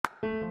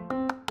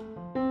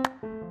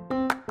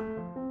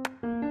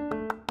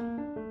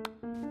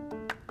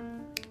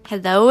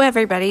Hello,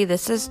 everybody.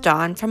 This is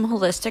Dawn from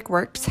Holistic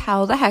Works.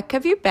 How the heck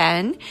have you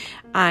been?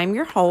 I'm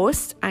your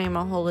host. I am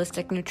a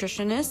holistic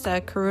nutritionist,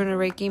 a Karuna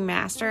Reiki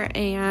master,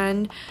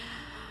 and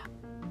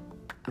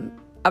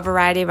a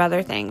variety of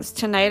other things.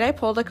 Tonight, I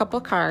pulled a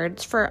couple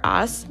cards for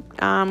us.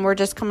 We're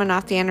just coming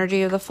off the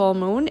energy of the full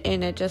moon,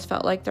 and it just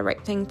felt like the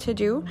right thing to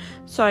do.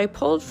 So I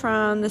pulled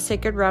from the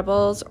Sacred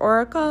Rebels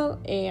Oracle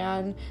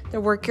and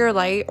the Work Your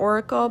Light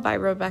Oracle by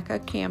Rebecca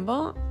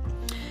Campbell.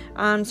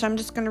 So I'm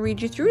just going to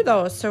read you through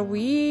those. So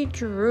we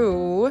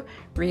drew,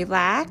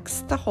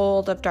 relax the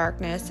hold of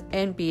darkness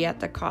and be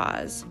at the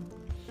cause.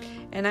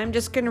 And I'm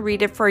just going to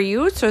read it for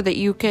you so that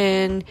you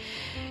can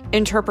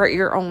interpret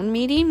your own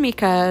meaning,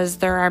 because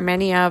there are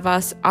many of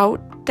us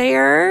out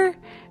there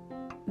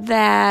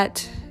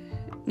that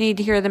need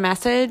to hear the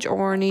message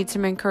or need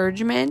some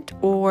encouragement,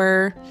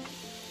 or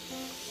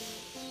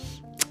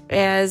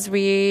as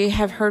we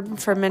have heard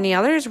from many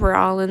others, we're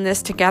all in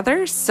this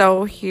together.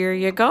 So here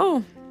you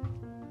go.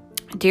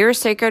 Dear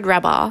Sacred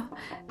Rebel,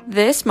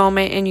 this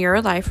moment in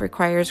your life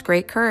requires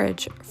great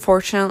courage.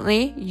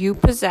 Fortunately, you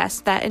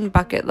possess that in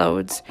bucket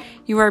loads.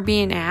 You are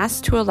being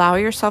asked to allow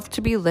yourself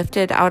to be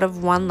lifted out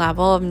of one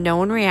level of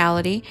known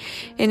reality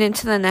and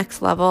into the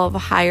next level of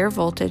higher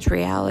voltage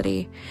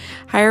reality.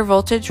 Higher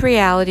voltage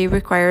reality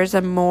requires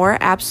a more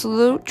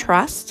absolute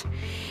trust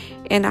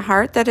and a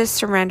heart that is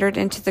surrendered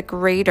into the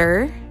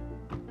greater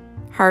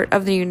heart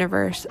of the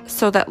universe,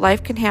 so that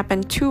life can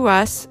happen to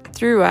us,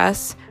 through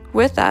us,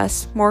 with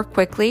us, more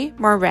quickly,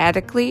 more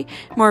radically,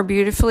 more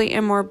beautifully,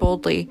 and more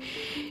boldly.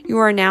 You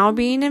are now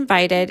being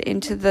invited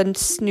into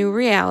this new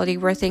reality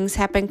where things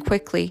happen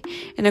quickly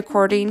and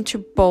according to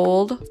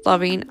bold,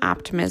 loving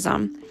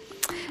optimism.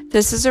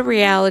 This is a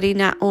reality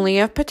not only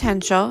of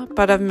potential,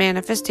 but of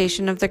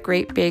manifestation of the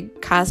great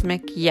big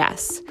cosmic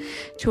yes.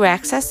 To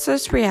access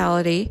this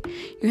reality,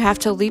 you have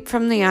to leap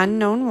from the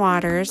unknown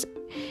waters,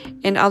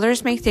 and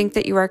others may think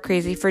that you are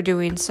crazy for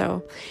doing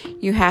so.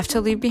 You have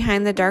to leave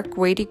behind the dark,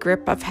 weighty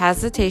grip of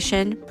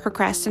hesitation,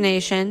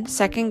 procrastination,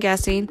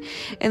 second-guessing,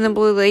 and the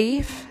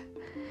belief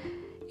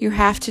you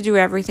have to do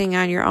everything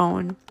on your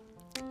own.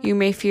 You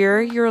may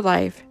fear your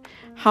life.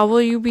 How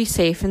will you be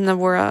safe in the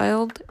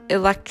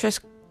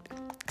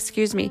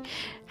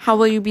How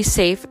will you be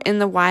safe in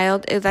the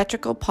wild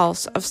electrical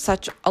pulse of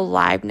such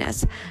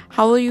aliveness?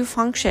 How will you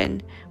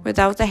function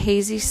without the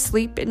hazy,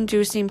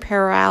 sleep-inducing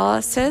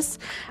paralysis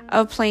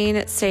of playing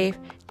it safe,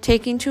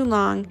 taking too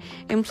long,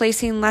 and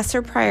placing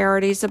lesser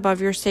priorities above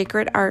your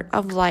sacred art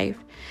of life?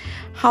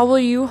 How will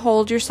you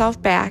hold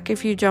yourself back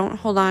if you don't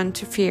hold on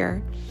to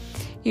fear?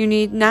 You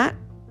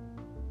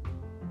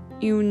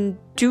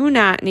do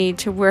not need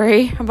to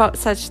worry about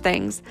such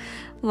things.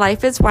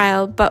 Life is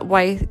wild, but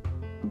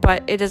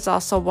it is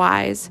also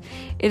wise.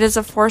 It is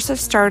a force of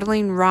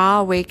startling,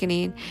 raw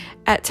awakening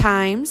at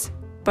times,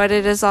 but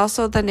it is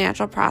also the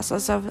natural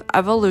process of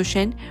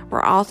evolution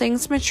where all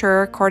things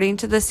mature according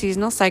to the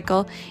seasonal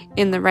cycle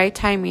in the right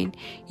timing.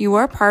 You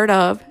are part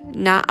of,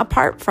 not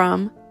apart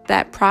from,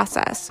 that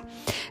process.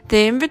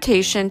 The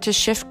invitation to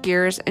shift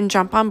gears and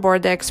jump on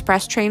board the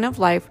express train of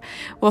life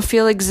will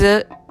feel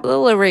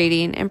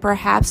exhilarating and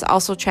perhaps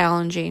also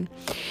challenging.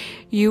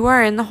 You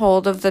are in the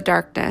hold of the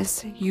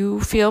darkness.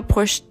 You feel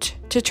pushed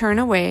to turn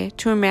away,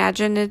 to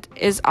imagine it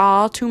is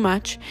all too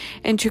much,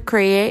 and to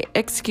create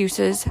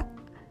excuses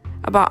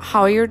about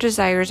how your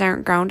desires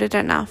aren't grounded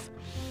enough,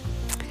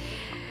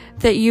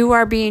 that you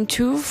are being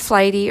too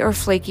flighty or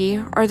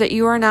flaky, or that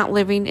you are not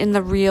living in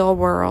the real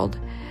world.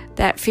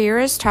 That fear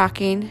is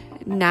talking,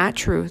 not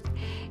truth.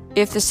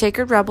 If the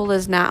Sacred Rebel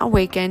is not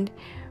awakened,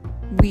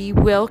 we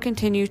will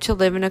continue to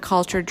live in a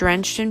culture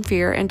drenched in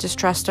fear and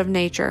distrust of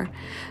nature.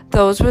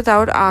 Those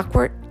without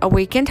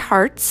awakened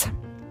hearts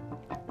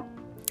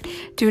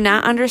do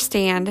not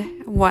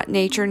understand what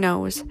nature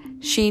knows.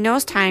 She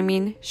knows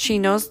timing. She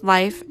knows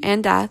life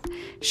and death.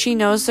 She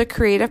knows the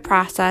creative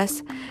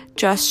process.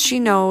 Just she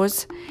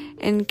knows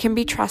and can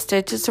be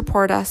trusted to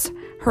support us,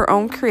 her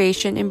own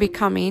creation and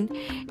becoming,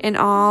 in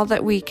all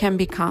that we can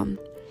become.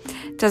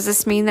 Does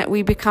this mean that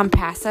we become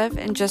passive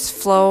and just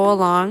flow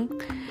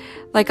along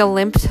like a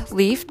limp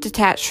leaf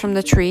detached from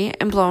the tree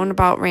and blown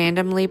about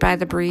randomly by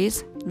the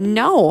breeze?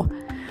 No.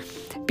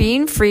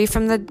 Being free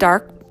from the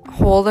dark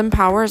hold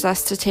empowers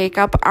us to take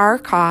up our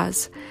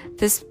cause.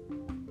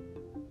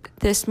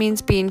 This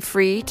means being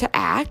free to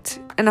act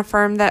and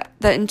affirm that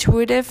the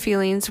intuitive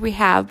feelings we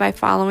have by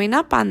following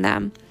up on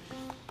them.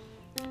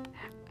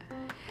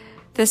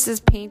 This is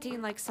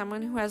painting like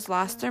someone who has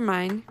lost their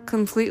mind,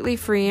 completely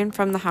free and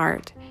from the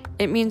heart.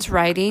 It means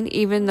writing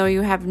even though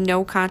you have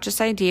no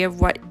conscious idea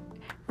of what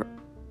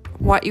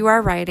you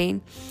are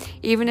writing,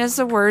 even as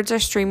the words are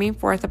streaming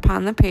forth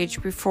upon the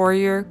page before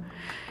your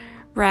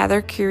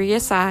rather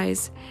curious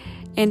eyes.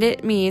 And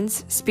it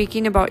means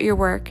speaking about your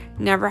work,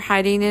 never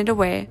hiding it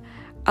away.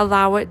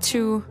 Allow it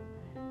to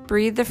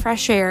breathe the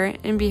fresh air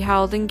and be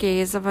held in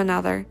gaze of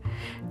another.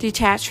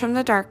 Detach from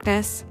the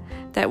darkness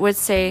that would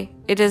say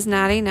it is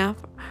not enough,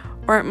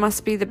 or it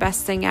must be the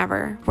best thing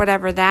ever,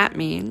 whatever that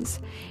means,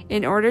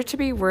 in order to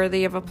be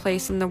worthy of a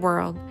place in the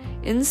world.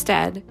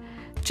 Instead,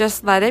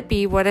 just let it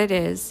be what it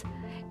is.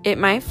 It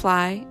might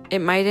fly, it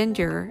might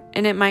endure,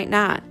 and it might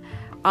not.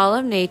 All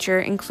of nature,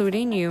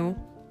 including you,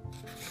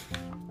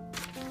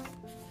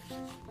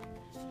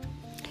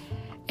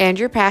 and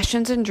your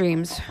passions and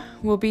dreams,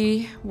 will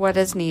be what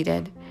is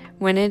needed,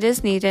 when it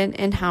is needed,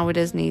 and how it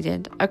is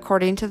needed,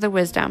 according to the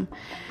wisdom.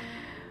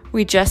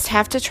 We just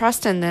have to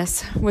trust in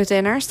this,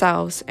 within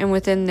ourselves and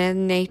within the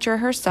nature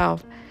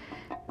herself,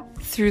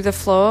 through the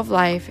flow of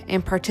life,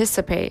 and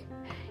participate.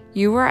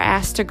 You are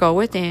asked to go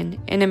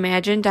within and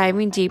imagine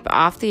diving deep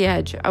off the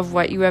edge of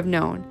what you have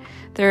known.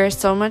 There is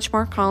so much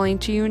more calling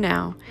to you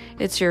now.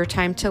 It's your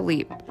time to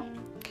leap.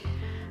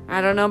 I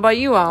don't know about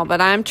you all,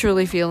 but I'm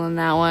truly feeling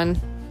that one.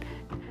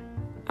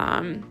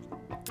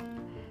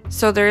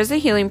 So there is a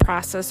healing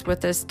process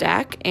with this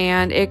deck,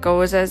 and it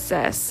goes as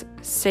this.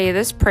 Say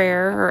this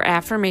prayer or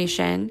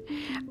affirmation.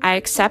 I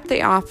accept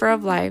the offer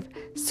of life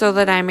so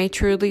that I may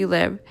truly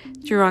live.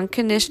 Through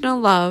unconditional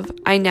love,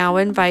 I now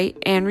invite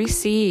and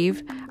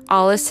receive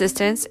all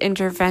assistance,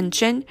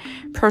 intervention,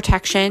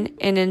 protection,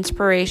 and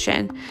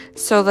inspiration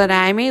so that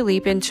I may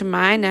leap into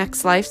my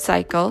next life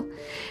cycle,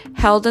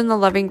 held in the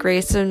loving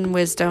grace and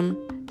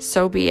wisdom.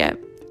 So be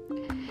it.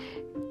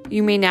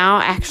 You may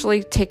now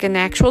actually take an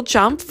actual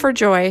jump for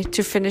joy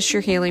to finish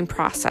your healing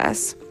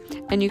process.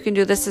 And you can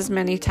do this as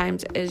many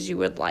times as you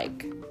would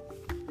like.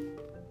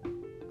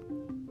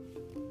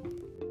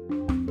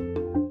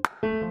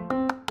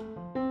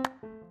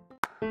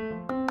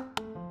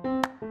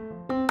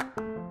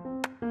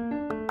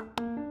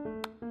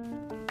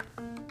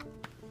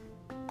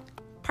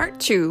 Part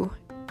 2,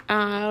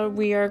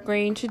 we are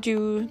going to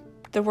do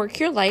the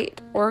Work Your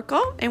Light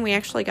Oracle, and we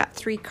actually got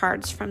 3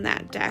 cards from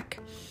that deck.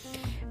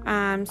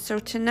 So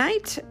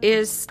tonight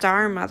is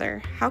Star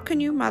Mother. How can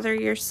you mother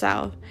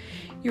yourself?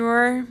 You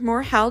are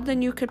more held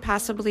than you could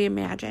possibly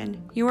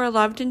imagine. You are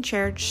loved and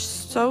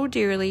cherished so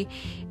dearly.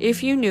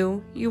 If you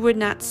knew, you would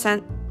not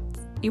spend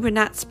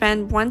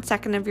 1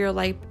 second of your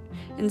life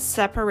in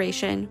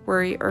separation,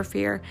 worry, or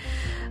fear.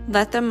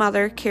 Let the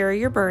mother carry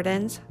your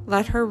burdens.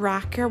 Let her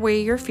rock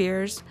away your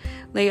fears.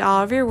 Lay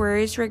all of your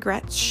worries,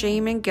 regrets,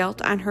 shame, and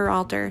guilt on her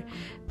altar.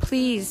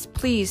 Please,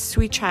 please,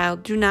 sweet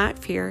child, do not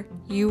fear.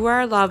 You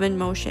are love in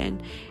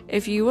motion.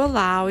 If you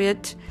allow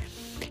it,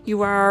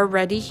 you are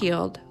already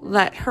healed.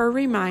 Let her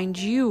remind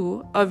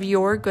you of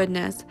your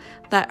goodness.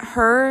 Let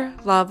her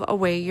love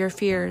away your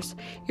fears.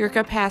 Your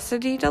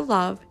capacity to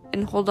love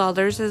and hold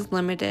others is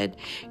limited.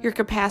 Your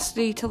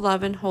capacity to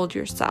love and hold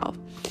yourself.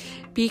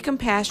 Be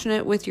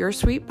compassionate with your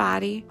sweet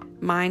body,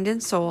 mind,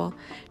 and soul.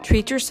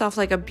 Treat yourself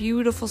like a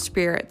beautiful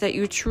spirit that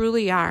you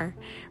truly are.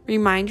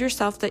 Remind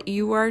yourself that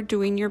you are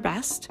doing your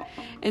best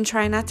and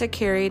try not to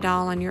carry it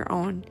all on your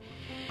own.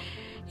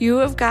 You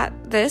have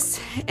got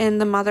this, and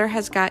the mother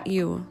has got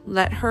you.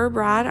 Let her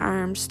broad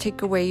arms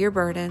take away your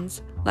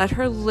burdens. Let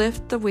her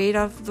lift the weight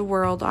of the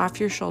world off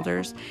your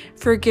shoulders.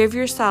 Forgive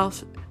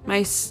yourself,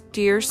 my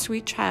dear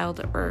sweet child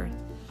of earth.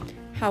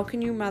 How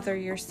can you mother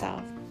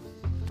yourself?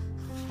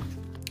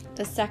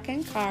 The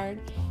second card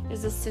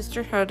is the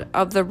Sisterhood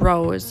of the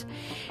Rose.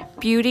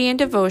 Beauty and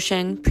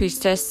devotion,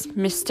 priestess,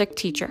 mystic,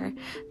 teacher.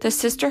 The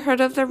Sisterhood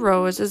of the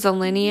Rose is a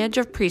lineage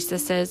of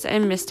priestesses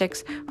and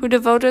mystics who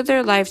devoted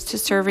their lives to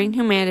serving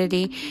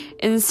humanity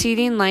and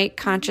seeding light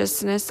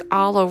consciousness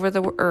all over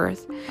the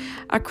earth.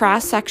 A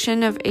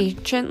cross-section of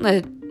ancient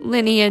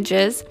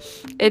lineages,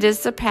 it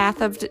is the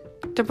path of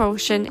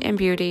devotion and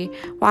beauty.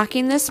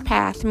 Walking this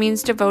path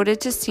means devoted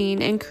to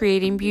seeing and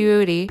creating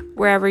beauty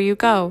wherever you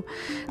go.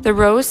 The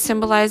rose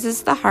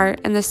symbolizes the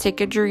heart and the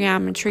sacred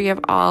geometry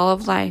of all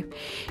of life.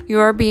 You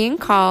are being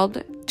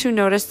called to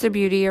notice the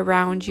beauty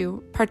around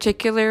you,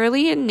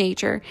 particularly in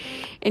nature,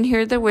 and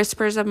hear the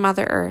whispers of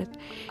Mother Earth.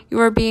 You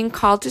are being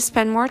called to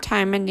spend more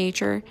time in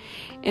nature,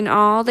 and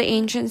all the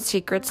ancient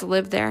secrets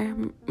live there.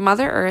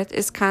 Mother Earth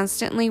is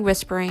constantly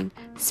whispering.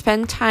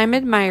 Spend time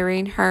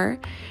admiring her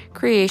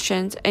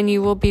creations, and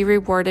you will be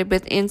rewarded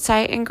with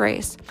insight and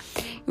grace.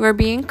 You are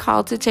being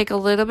called to take a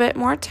little bit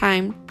more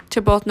time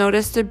to both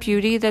notice the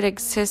beauty that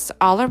exists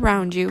all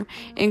around you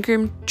and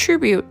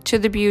contribute to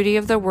the beauty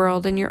of the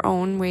world in your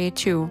own way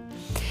too.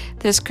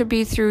 This could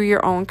be through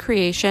your own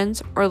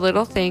creations or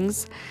little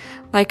things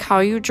like how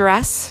you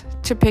dress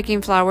to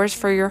picking flowers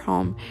for your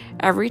home.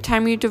 Every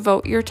time you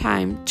devote your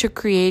time to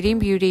creating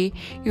beauty,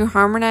 you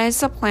harmonize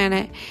the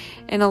planet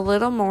and a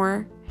little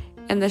more,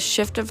 and the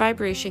shift of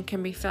vibration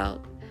can be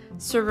felt.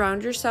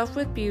 Surround yourself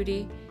with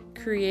beauty.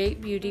 Create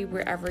beauty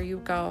wherever you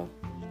go.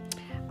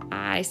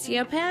 I see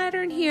a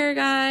pattern here,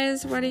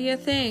 guys. What do you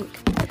think?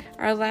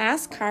 Our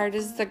last card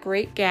is the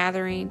Great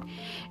Gathering.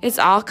 It's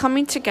all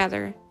coming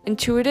together.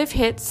 Intuitive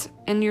hits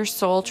and your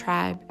soul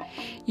tribe.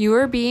 You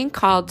are being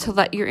called to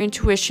let your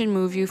intuition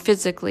move you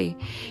physically.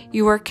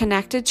 You are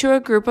connected to a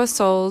group of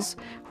souls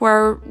who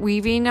are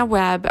weaving a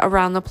web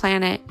around the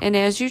planet. And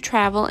as you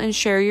travel and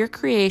share your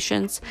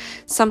creations,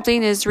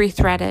 something is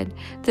rethreaded.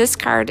 This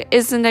card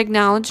is an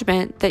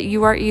acknowledgement that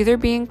you are either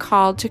being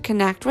called to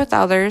connect with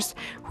others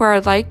who are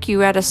like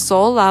you at a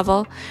soul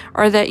level,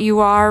 or that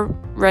you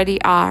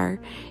already are.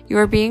 You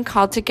are being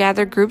called to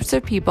gather groups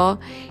of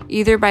people,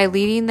 either by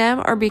leading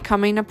them or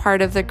becoming a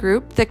part of the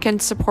group that can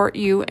support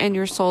you and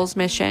your soul's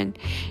mission.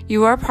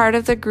 You are part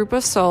of the group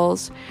of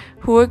souls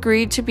who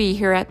agreed to be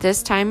here at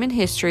this time in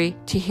history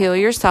to heal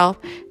yourself,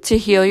 to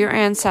heal your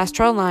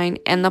ancestral line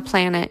and the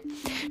planet,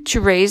 to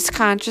raise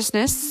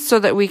consciousness so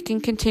that we can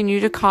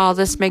continue to call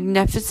this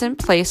magnificent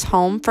place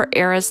home for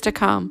eras to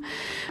come.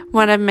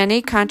 One of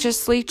many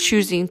consciously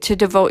choosing to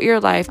devote your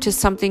life to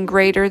something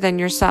greater than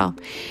yourself.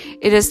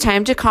 It is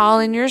time to call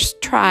in your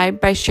tribe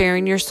by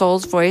sharing your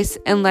soul's voice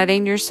and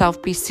letting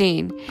yourself be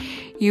seen.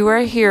 You are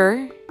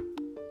here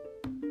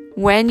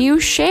when you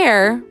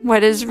share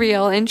what is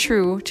real and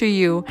true to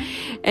you,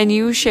 and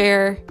you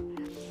share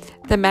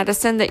the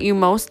medicine that you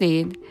most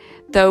need.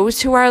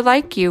 Those who are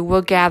like you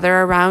will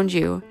gather around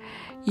you.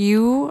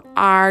 You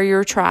are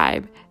your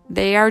tribe.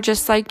 They are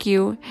just like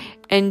you,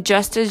 and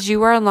just as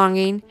you are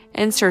longing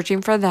and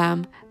searching for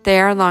them, they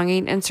are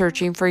longing and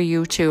searching for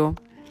you too.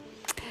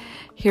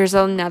 Here's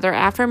another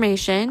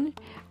affirmation.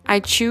 I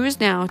choose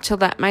now to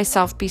let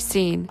myself be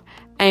seen.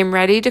 I am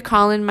ready to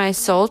call in my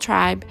soul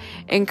tribe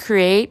and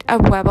create a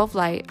web of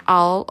light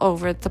all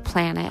over the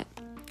planet.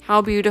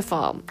 How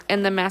beautiful.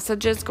 And the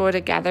messages go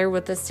together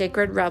with the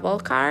Sacred Rebel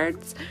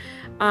cards.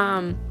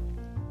 And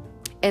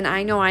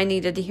I know I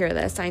needed to hear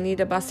this. I need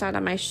to bust out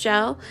of my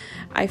shell.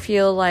 I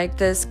feel like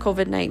this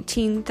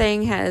COVID-19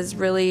 thing has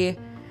really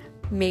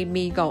made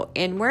me go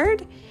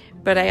inward,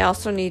 but I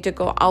also need to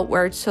go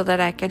outward so that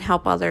I can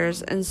help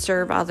others and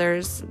serve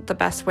others the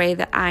best way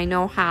that I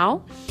know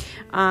how.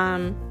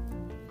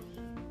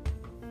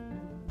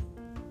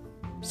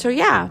 So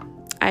yeah,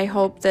 I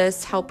hope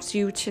this helps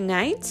you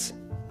tonight,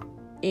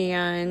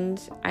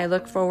 and I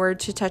look forward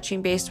to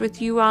touching base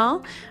with you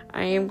all.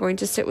 I am going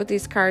to sit with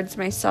these cards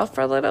myself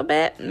for a little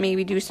bit,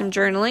 maybe do some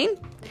journaling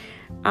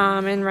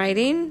and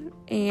writing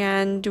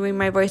and doing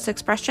my voice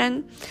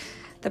expression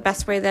the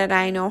best way that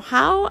I know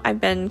how. I've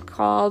been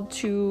called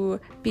to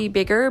be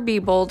bigger, be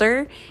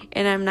bolder,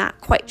 and I'm not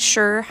quite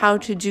sure how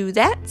to do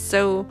that.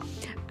 So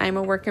I'm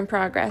a work in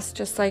progress,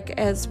 just like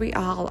as we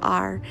all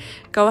are.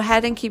 Go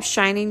ahead and keep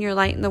shining your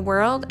light in the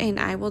world, and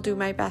I will do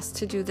my best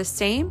to do the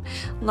same.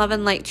 Love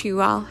and light to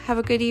you all. Have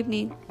a good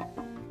evening.